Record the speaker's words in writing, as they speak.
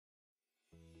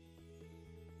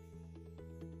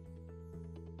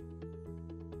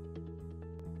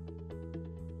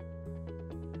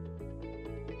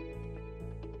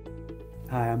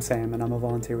Hi, I'm Sam, and I'm a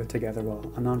volunteer with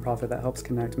TogetherWell, a nonprofit that helps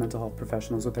connect mental health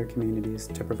professionals with their communities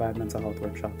to provide mental health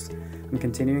workshops. I'm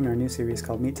continuing our new series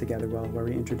called Meet TogetherWell, where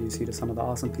we introduce you to some of the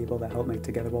awesome people that help make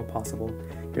TogetherWell possible.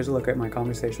 Here's a look at my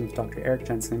conversation with Dr. Aric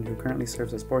Jensen, who currently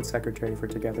serves as board secretary for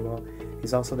TogetherWell.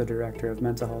 He's also the director of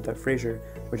mental health at Fraser,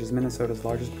 which is Minnesota's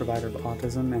largest provider of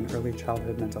autism and early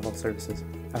childhood mental health services.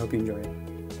 I hope you enjoy it.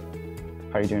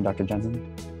 How are you doing, Dr.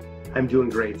 Jensen? I'm doing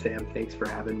great, Sam. Thanks for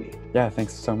having me. Yeah,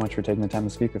 thanks so much for taking the time to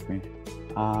speak with me.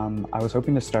 I was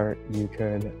hoping to start, you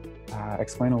could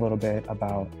explain a little bit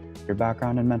about your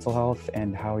background in mental health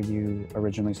and how you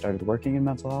originally started working in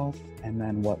mental health, and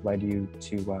then what led you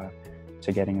to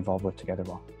getting involved with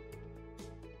TogetherWell.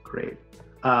 Great.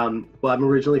 Well, I'm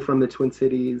originally from the Twin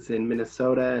Cities in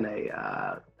Minnesota, and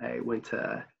I went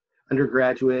to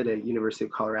undergraduate at University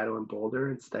of Colorado in Boulder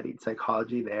and studied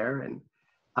psychology there. And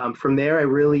from there, I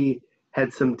really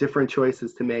had some different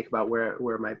choices to make about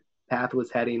where my path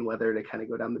was heading, whether to kind of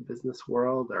go down the business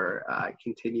world or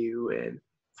continue in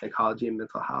psychology and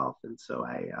mental health. And so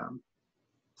I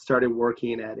started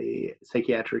working at a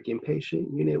psychiatric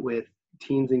inpatient unit with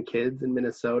teens and kids in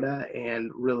Minnesota, and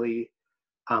really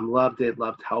loved it,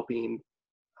 loved helping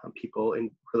people, and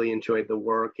really enjoyed the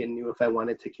work, and knew if I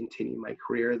wanted to continue my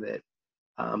career that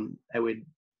I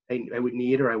would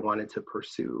need, or I wanted to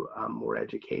pursue more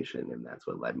education. And that's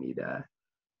what led me to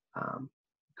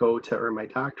go to earn my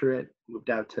doctorate, moved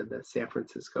out to the San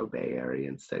Francisco Bay Area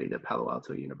and studied at Palo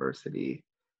Alto University.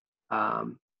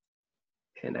 And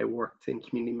I worked in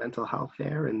community mental health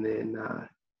there. And then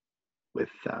with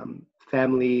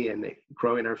family and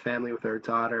growing our family with our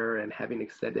daughter and having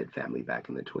extended family back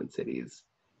in the Twin Cities,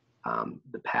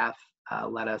 the path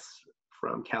led us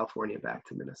from California back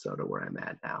to Minnesota, where I'm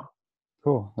at now.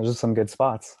 Cool. Those are some good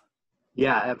spots.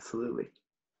 Yeah, absolutely.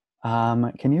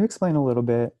 Can you explain a little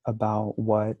bit about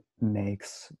what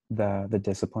makes the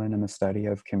discipline and the study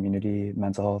of community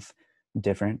mental health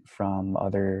different from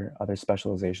other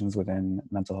specializations within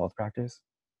mental health practice?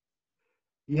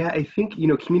 Yeah, I think,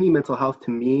 community mental health to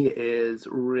me is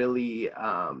really,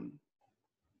 and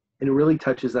it really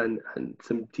touches on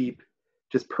some deep,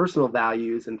 just personal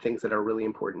values and things that are really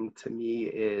important to me,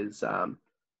 is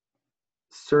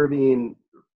serving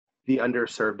the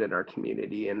underserved in our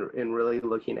community, and really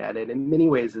looking at it in many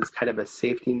ways as kind of a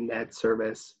safety net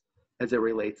service as it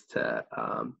relates to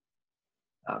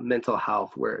mental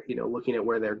health, where, looking at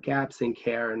where there are gaps in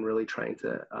care and really trying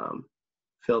to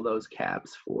fill those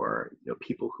gaps for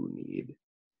people who need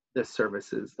the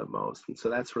services the most. And so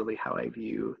that's really how I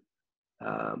view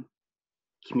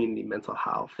community mental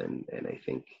health, and I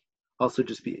think also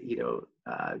just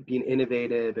being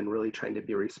innovative and really trying to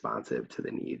be responsive to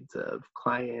the needs of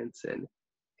clients and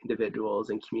individuals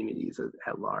and communities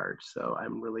at large. So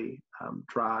I'm really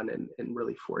drawn and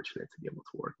really fortunate to be able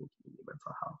to work in community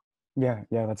mental health.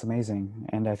 Yeah, that's amazing.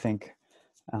 And I think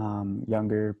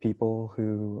younger people,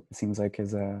 who it seems like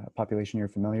is a population you're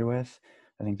familiar with,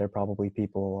 I think they're probably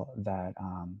people that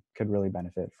could really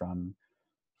benefit from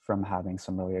having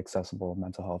some really accessible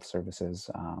mental health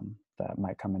services that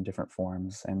might come in different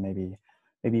forms. And maybe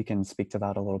you can speak to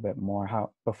that a little bit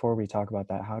more. Before we talk about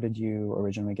that, how did you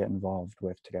originally get involved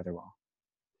with TogetherWell?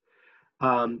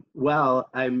 Well,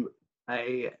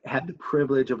 I had the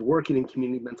privilege of working in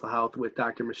community mental health with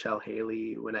Dr. Michelle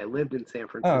Haley when I lived in San Oh,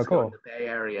 Francisco in cool. the Bay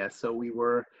Area. So we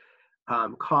were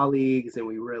colleagues, and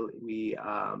we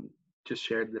just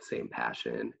shared the same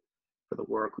passion for the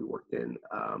work. We worked in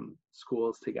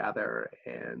schools together,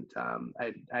 and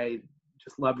I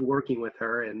just loved working with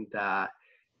her. And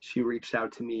she reached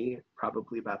out to me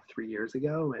probably about 3 years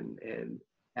ago and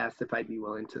asked if I'd be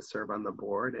willing to serve on the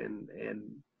board, and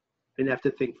didn't have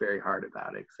to think very hard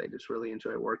about it, because I just really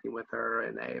enjoy working with her,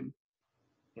 and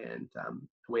the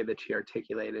way that she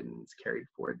articulated and has carried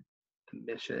forward the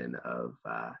mission of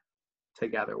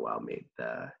TogetherWell made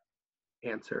the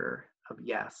answer of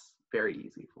yes very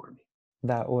easy for me.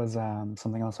 That was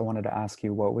something else I wanted to ask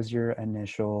you. What were your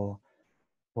initial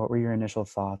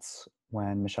thoughts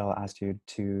when Michelle asked you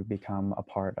to become a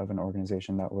part of an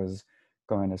organization that was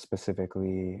going to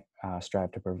specifically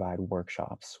strive to provide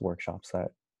workshops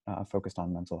that focused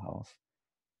on mental health?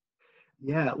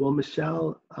 Yeah, well,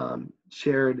 Michelle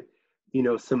shared,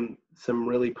 some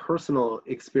really personal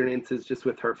experiences just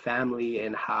with her family,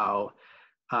 and how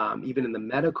even in the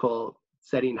medical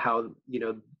setting, how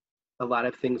a lot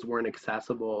of things weren't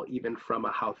accessible, even from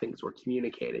how things were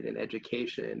communicated in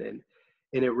education, and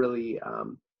it really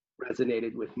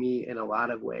resonated with me in a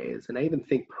lot of ways. And I even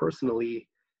think personally,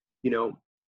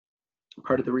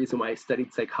 part of the reason why I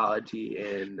studied psychology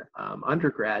in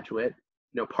undergraduate,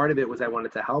 part of it was I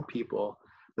wanted to help people,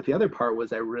 but the other part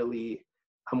was I really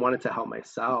I wanted to help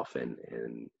myself and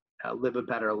live a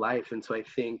better life. And so I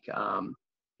think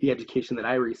the education that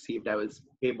I received, I was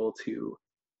able to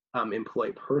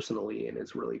employ personally, and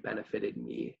has really benefited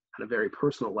me on a very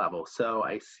personal level. So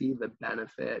I see the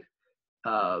benefit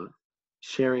of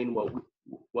sharing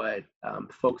what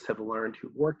folks have learned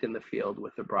who've worked in the field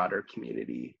with the broader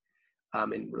community,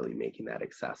 and really making that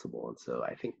accessible. And so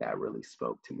I think that really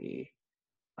spoke to me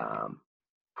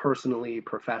personally,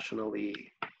 professionally,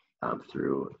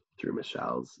 through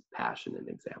Michelle's passion and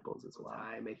examples as well.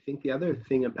 I think the other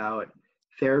thing about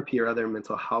therapy or other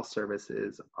mental health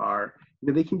services are,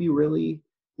 they can be really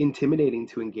intimidating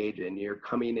to engage in. You're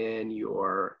coming in,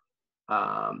 you're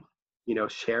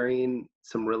sharing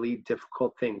some really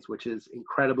difficult things, which is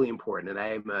incredibly important. And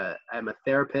I'm a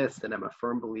therapist, and I'm a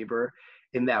firm believer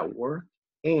in that work.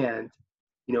 And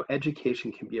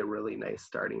education can be a really nice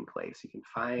starting place. You can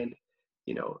find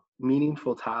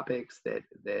meaningful topics that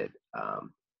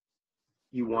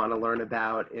you want to learn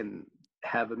about and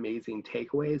have amazing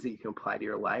takeaways that you can apply to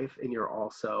your life. And you're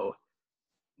also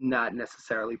not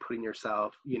necessarily putting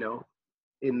yourself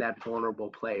in that vulnerable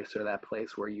place, or that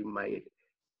place where you might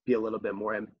be a little bit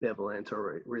more ambivalent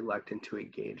or reluctant to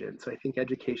engage in. So I think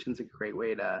education is a great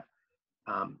way to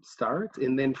start.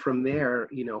 And then from there,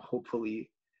 hopefully,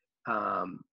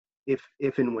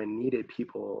 if and when needed,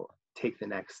 people take the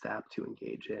next step to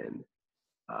engage in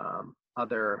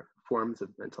other forms of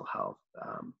mental health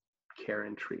care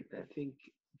and treatment. I think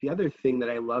the other thing that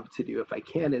I love to do, if I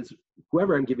can, is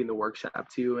whoever I'm giving the workshop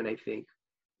to, and I think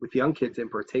with young kids in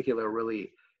particular,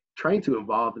 really trying to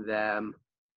involve them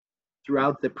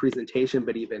throughout the presentation,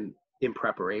 but even in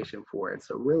preparation for it.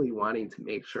 So really wanting to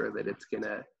make sure that it's going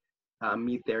to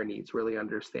meet their needs, really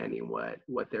understanding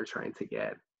what they're trying to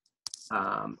get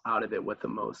out of it, what the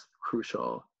most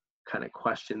crucial kind of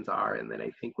questions are. And then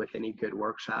I think with any good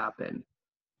workshop, and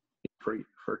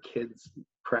for kids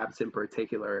perhaps in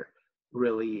particular,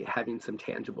 really having some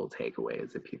tangible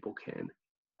takeaways that people can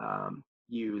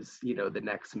use the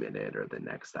next minute or the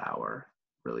next hour,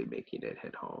 really making it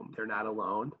hit home. They're not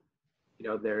alone.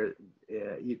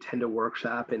 You tend to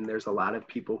workshop, and there's a lot of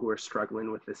people who are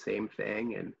struggling with the same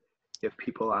thing. And if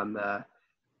people on the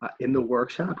in the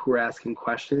workshop who are asking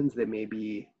questions that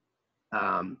maybe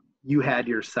you had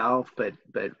yourself, but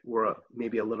were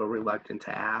maybe a little reluctant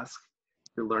to ask,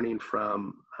 you're learning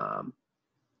from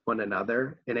one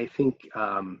another. And I think,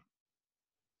 and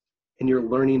you're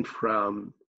learning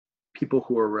from people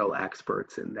who are real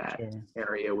experts in that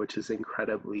area, which is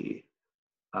incredibly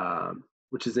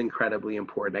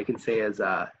important. I can say as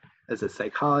a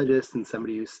psychologist and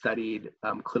somebody who studied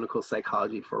clinical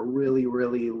psychology for a really,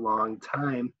 really long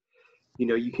time,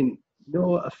 you can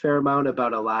know a fair amount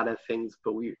about a lot of things,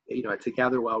 but we, at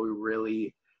TogetherWell, we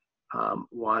really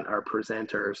want our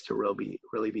presenters to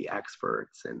really be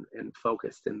experts and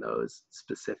focused in those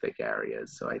specific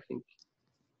areas. So I think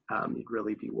you'd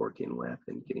really be working with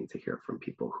and getting to hear from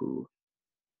people who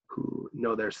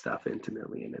know their stuff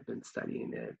intimately and have been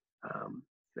studying it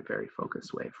in a very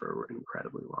focused way for an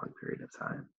incredibly long period of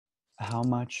time. How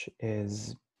much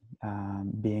is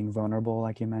being vulnerable,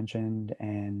 like you mentioned,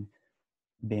 and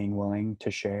being willing to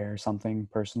share something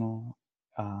personal,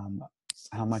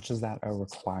 how much is that a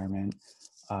requirement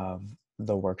of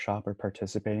the workshop or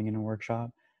participating in a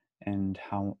workshop? And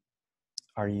how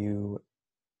are you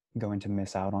going to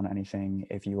miss out on anything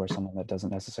if you are someone that doesn't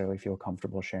necessarily feel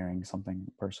comfortable sharing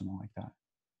something personal like that?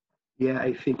 Yeah,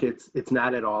 I think it's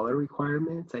not at all a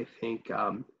requirement. I think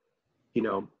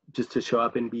just to show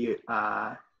up and be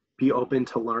open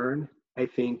to learn. I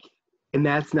think, and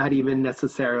that's not even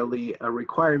necessarily a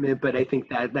requirement, but I think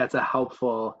that's a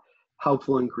helpful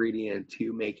ingredient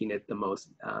to making it the most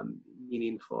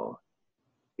meaningful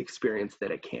experience that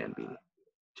it can be.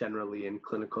 Generally in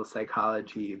clinical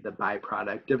psychology, the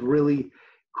byproduct of really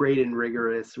great and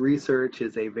rigorous research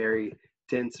is a very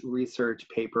dense research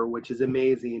paper, which is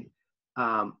amazing.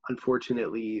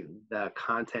 Unfortunately, the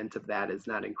content of that is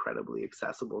not incredibly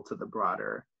accessible to the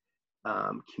broader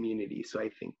community. So I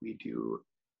think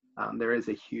there is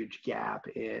a huge gap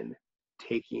in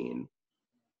taking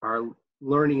our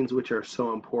learnings, which are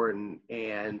so important,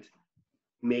 and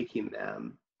making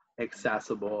them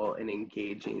accessible and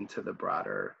engaging to the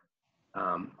broader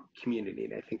community.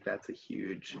 And I think that's a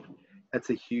huge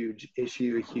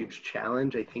issue, a huge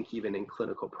challenge. I think even in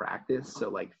clinical practice, so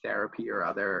like therapy or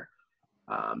other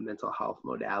mental health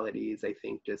modalities, I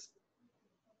think just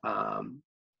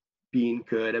being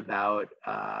good about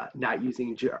not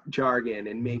using jargon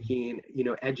and making,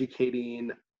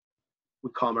 educating, we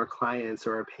call them our clients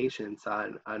or our patients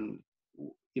on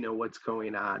what's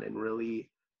going on, and really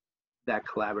that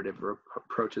collaborative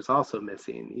approach is also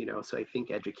missing, so I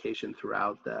think education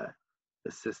throughout the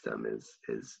system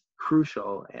is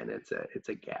crucial, and it's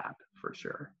a gap for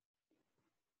sure.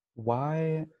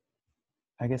 Why,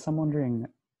 I guess I'm wondering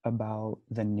about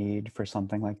the need for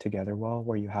something like TogetherWell,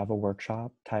 where you have a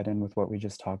workshop tied in with what we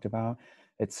just talked about.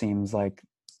 It seems like,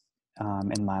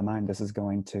 in my mind, this is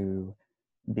going to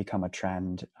become a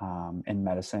trend in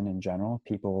medicine in general,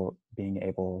 people being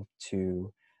able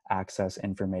to access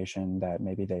information that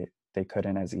maybe they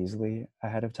couldn't as easily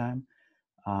ahead of time.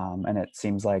 And it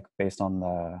seems like based on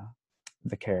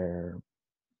the care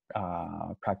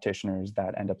practitioners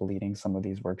that end up leading some of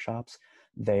these workshops,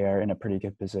 they are in a pretty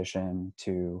good position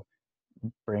to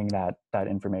bring that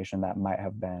information that might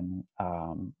have been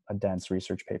a dense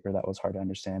research paper that was hard to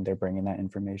understand. They're bringing that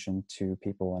information to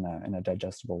people in a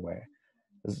digestible way.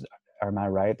 Am I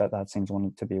right that seems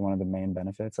to be one of the main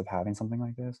benefits of having something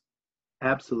like this?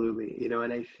 Absolutely,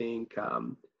 and I think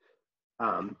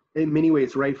in many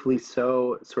ways, rightfully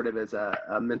so, sort of as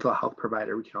a mental health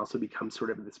provider, we can also become sort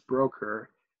of this broker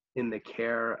in the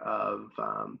care of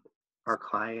our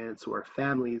clients or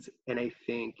families. And I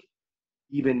think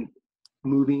even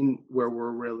moving where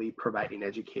we're really providing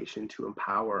education to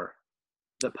empower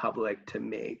the public to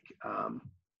make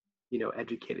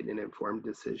educated and informed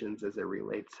decisions as it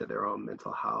relates to their own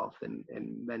mental health and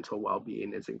mental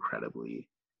well-being is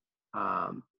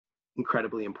um,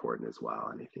 incredibly important as well.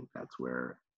 And I think that's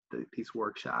where these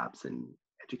workshops and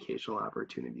educational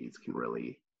opportunities can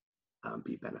really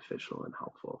be beneficial and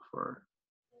helpful for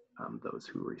those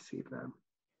who receive them.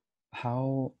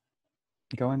 How,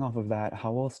 going off of that,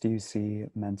 how else do you see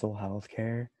mental health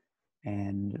care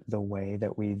and the way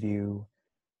that we view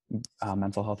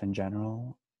mental health in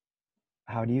general?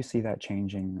 How do you see that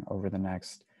changing over the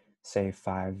next, say,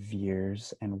 5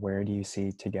 years? And where do you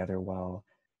see TogetherWell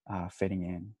fitting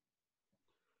in?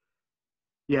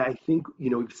 Yeah, I think,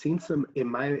 we've seen some, in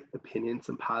my opinion,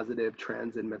 some positive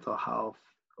trends in mental health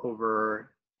over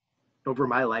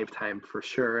my lifetime for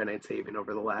sure. And I'd say even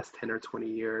over the last 10 or 20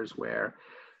 years, where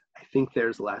I think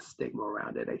there's less stigma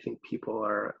around it. I think people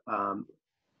are,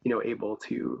 able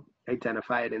to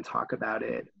identify it and talk about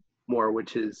it more,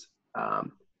 which is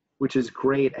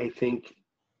great. I think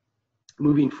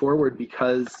moving forward,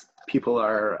 because people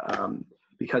are,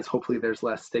 because hopefully there's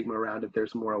less stigma around it,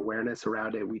 there's more awareness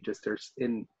around it.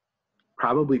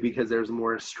 Probably because there's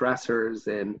more stressors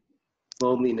and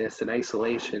loneliness and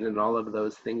isolation and all of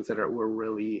those things that we're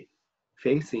really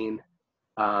facing.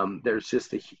 There's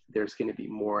going to be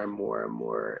more and more and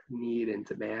more need and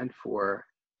demand for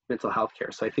mental health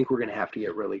care. So I think we're going to have to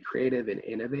get really creative and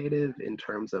innovative in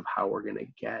terms of how we're going to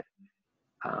get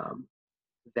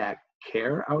that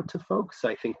care out to folks. So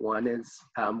I think one is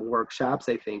workshops.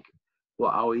 I think we'll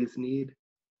always need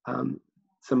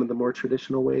some of the more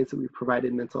traditional ways that we've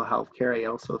provided mental health care. I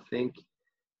also think,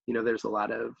 there's a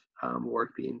lot of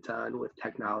work being done with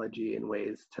technology and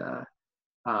ways to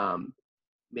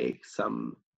make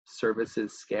some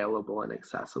services scalable and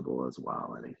accessible as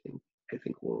well. And I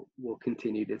think we'll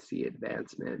continue to see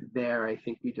advancement there. I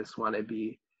think we just want to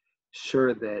be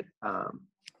sure that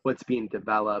what's being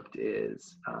developed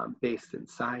is based in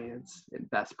science and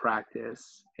best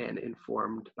practice and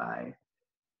informed by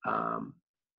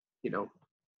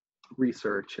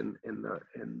research and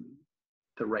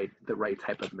the right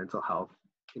type of mental health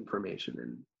information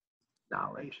and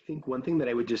knowledge. I think one thing that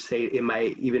I would just say in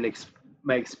my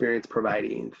experience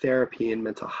providing therapy and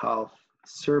mental health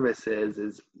services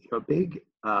is a big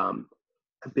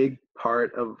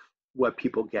part of what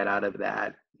people get out of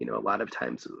that. A lot of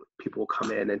times people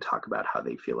come in and talk about how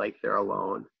they feel like they're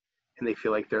alone and they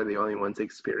feel like they're the only ones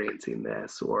experiencing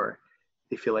this, or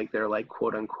they feel like they're like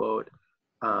quote unquote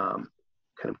kind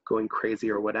of going crazy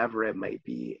or whatever it might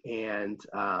be. And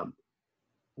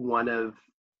one of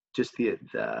just the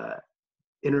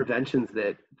interventions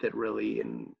that really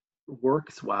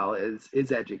works well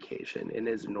is education and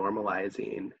is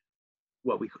normalizing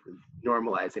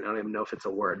normalizing. I don't even know if it's a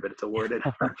word, but it's a word in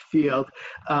our field.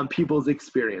 People's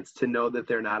experience, to know that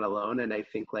they're not alone. And I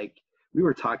think, like we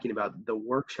were talking about, the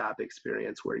workshop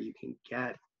experience where you can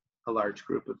get a large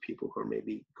group of people who are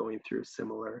maybe going through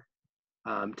similar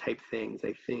type things,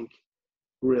 I think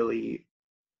really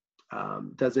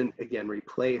doesn't, again,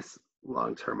 replace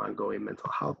long-term ongoing mental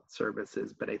health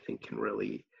services, but I think can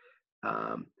really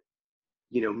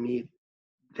meet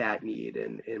that need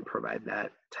and provide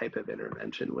that type of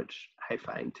intervention, which I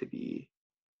find to be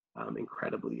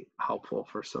incredibly helpful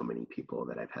for so many people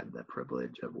that I've had the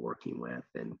privilege of working with,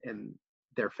 and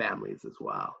their families as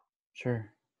well.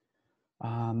 Sure.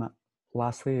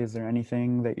 Lastly, is there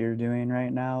anything that you're doing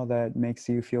right now that makes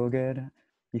you feel good?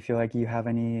 You feel like you have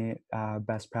any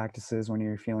best practices when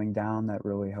you're feeling down that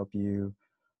really help you,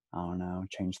 I don't know,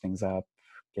 change things up,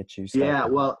 get you Yeah,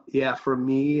 started? well, yeah, for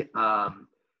me,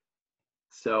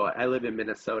 so I live in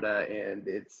Minnesota, and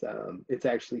it's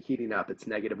actually heating up. It's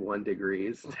 -1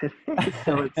 degrees today,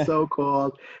 so it's so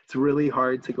cold. It's really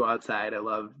hard to go outside. I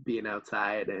love being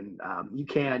outside, and you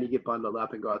get bundled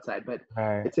up and go outside. But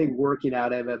Right. it's like working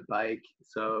out. I have a bike,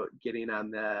 so getting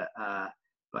on the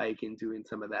bike and doing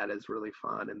some of that is really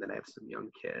fun. And then I have some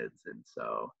young kids, and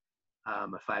so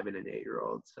a 5 and an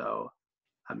 8-year-old. So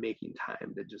I'm making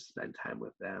time to just spend time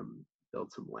with them, build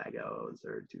some Legos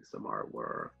or do some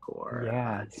artwork or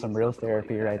Yeah, do some real something like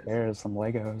therapy right that. there is some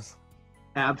Legos.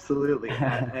 Absolutely.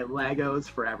 And Legos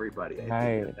for everybody. I think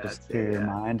Right, just that's clear your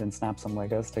mind and snap some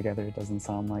Legos together. It doesn't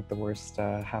sound like the worst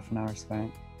half an hour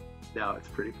spent. no, it's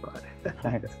pretty fun.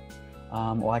 Nice.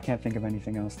 Well, I can't think of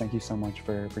anything else. Thank you so much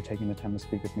for taking the time to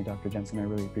speak with me, Dr. Jensen. I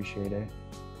really appreciate it.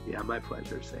 Yeah, my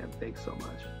pleasure, Sam. Thanks so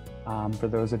much. For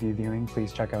those of you viewing,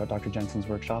 please check out Dr. Jensen's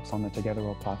workshops on the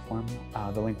TogetherWell platform.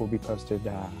 The link will be posted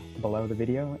below the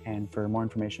video. And for more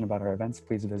information about our events,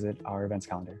 please visit our events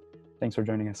calendar. Thanks for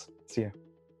joining us. See ya.